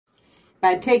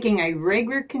by taking a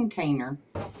regular container,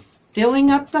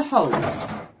 filling up the holes.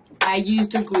 I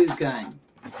used a glue gun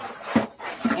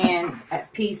and a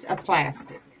piece of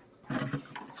plastic.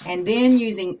 And then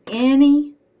using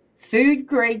any food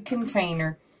grade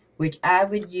container, which I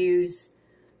would use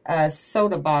a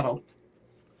soda bottle.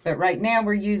 But right now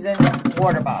we're using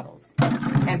water bottles.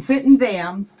 And putting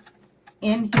them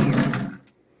in here.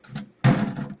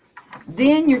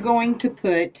 Then you're going to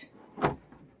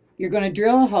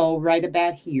drill a hole right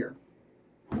about here.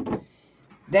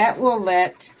 That will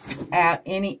let out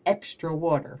any extra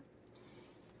water.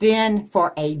 Then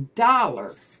for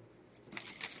 $1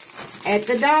 at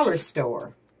the dollar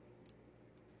store,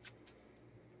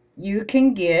 you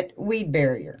can get weed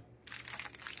barrier.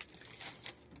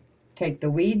 Take the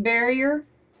weed barrier,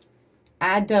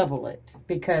 I double it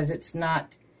because it's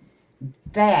not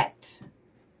that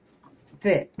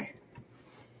thick.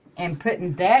 And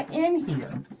putting that in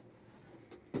here,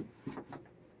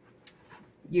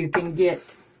 you can get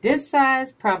this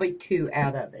size, probably 2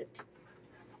 out of it.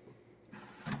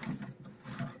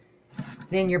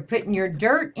 Then you're putting your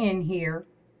dirt in here,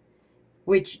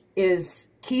 which is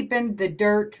keeping the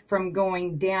dirt from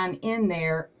going down in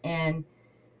there and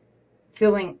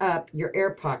filling up your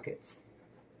air pockets.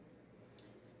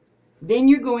 Then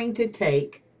you're going to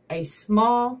take a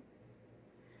small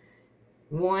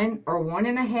 1 or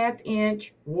 1.5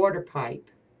 inch water pipe,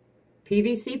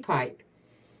 PVC pipe.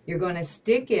 You're going to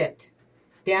stick it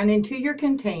down into your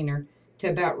container to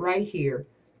about right here,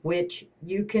 which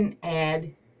you can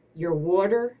add your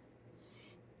water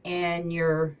and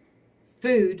your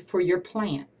food for your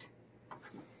plant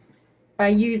by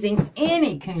using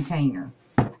any container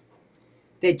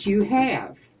that you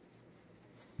have.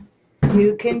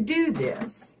 You can do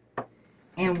this,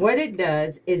 and what it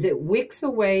does is it wicks the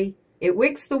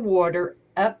water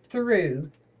up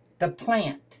through the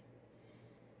plant,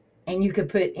 and you can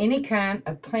put any kind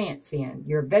of plants in,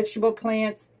 your vegetable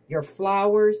plants, your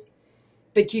flowers,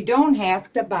 but you don't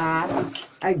have to buy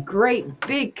a great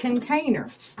big container.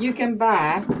 You can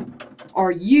buy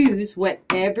or use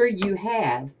whatever you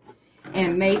have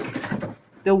and make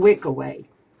the wick away.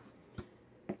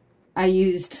 I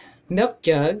used milk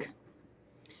jug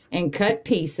and cut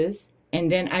pieces, and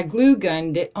then I glue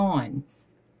gunned it on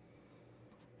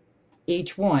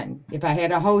each one. If I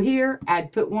had a hole here,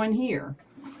 I'd put one here.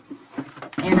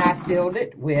 And I filled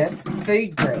it with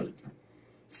food grade.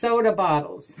 Soda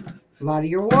bottles, a lot of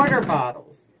your water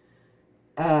bottles.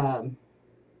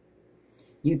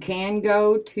 You can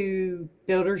go to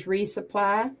Builder's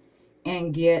Resupply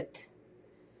and get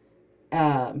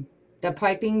the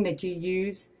piping that you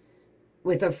use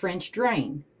with a French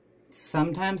drain.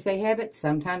 Sometimes they have it,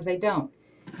 sometimes they don't.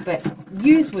 But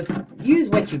use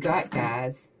what you got,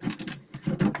 guys.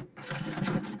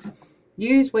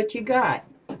 Use what you got.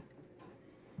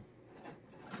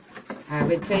 I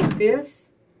would take this,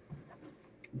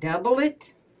 double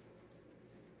it,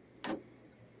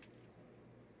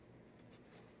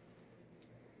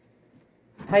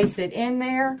 place it in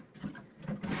there,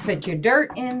 put your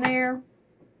dirt in there,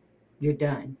 you're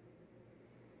done.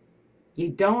 You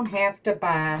don't have to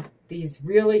buy these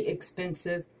really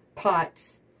expensive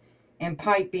pots and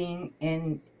piping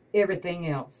and everything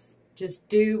else. Just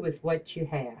do with what you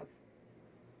have.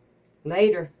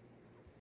 Later.